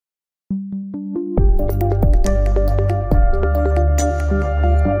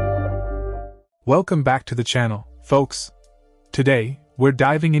Welcome back to the channel, folks. Today, we're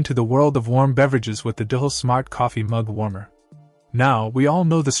diving into the world of warm beverages with the DUHEL Smart Coffee Mug Warmer. Now, we all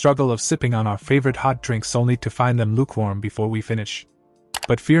know the struggle of sipping on our favorite hot drinks only to find them lukewarm before we finish.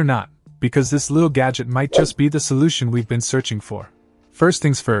 But fear not, because this little gadget might just be the solution we've been searching for. First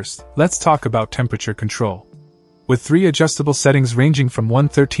things first, let's talk about temperature control. With 3 adjustable settings ranging from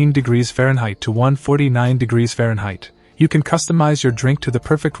 113 degrees Fahrenheit to 149 degrees Fahrenheit, you can customize your drink to the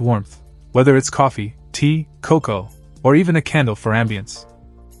perfect warmth, whether it's coffee, tea, cocoa, or even a candle for ambience.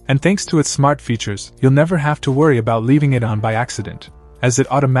 And thanks to its smart features, you'll never have to worry about leaving it on by accident, as it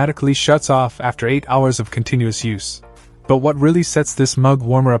automatically shuts off after 8 hours of continuous use. But what really sets this mug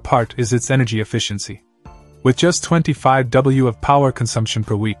warmer apart is its energy efficiency. With just 25 W of power consumption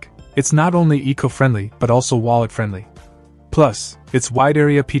per week, it's not only eco-friendly but also wallet-friendly. Plus, its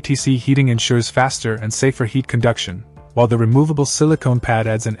wide-area PTC heating ensures faster and safer heat conduction, while the removable silicone pad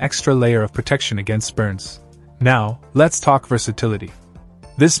adds an extra layer of protection against burns. Now, let's talk versatility.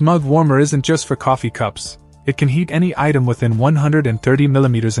 This mug warmer isn't just for coffee cups. It can heat any item within 130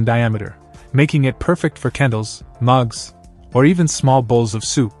 millimeters in diameter, making it perfect for candles, mugs, or even small bowls of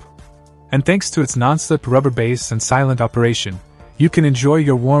soup. And thanks to its non-slip rubber base and silent operation, you can enjoy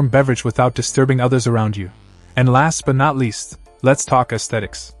your warm beverage without disturbing others around you. And last but not least, let's talk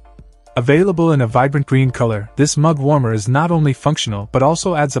aesthetics. Available in a vibrant green color, this mug warmer is not only functional but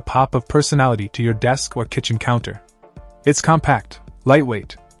also adds a pop of personality to your desk or kitchen counter. It's compact,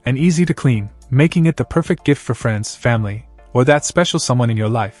 lightweight, and easy to clean, making it the perfect gift for friends, family, or that special someone in your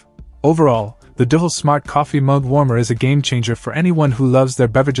life. Overall, the DUHEL Smart Coffee Mug Warmer is a game changer for anyone who loves their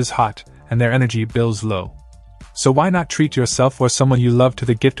beverages hot and their energy bills low. So why not treat yourself or someone you love to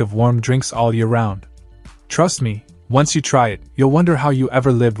the gift of warm drinks all year round? Trust me, once you try it, you'll wonder how you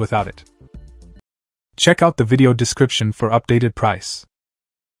ever lived without it. Check out the video description for updated price.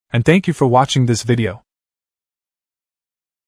 And thank you for watching this video.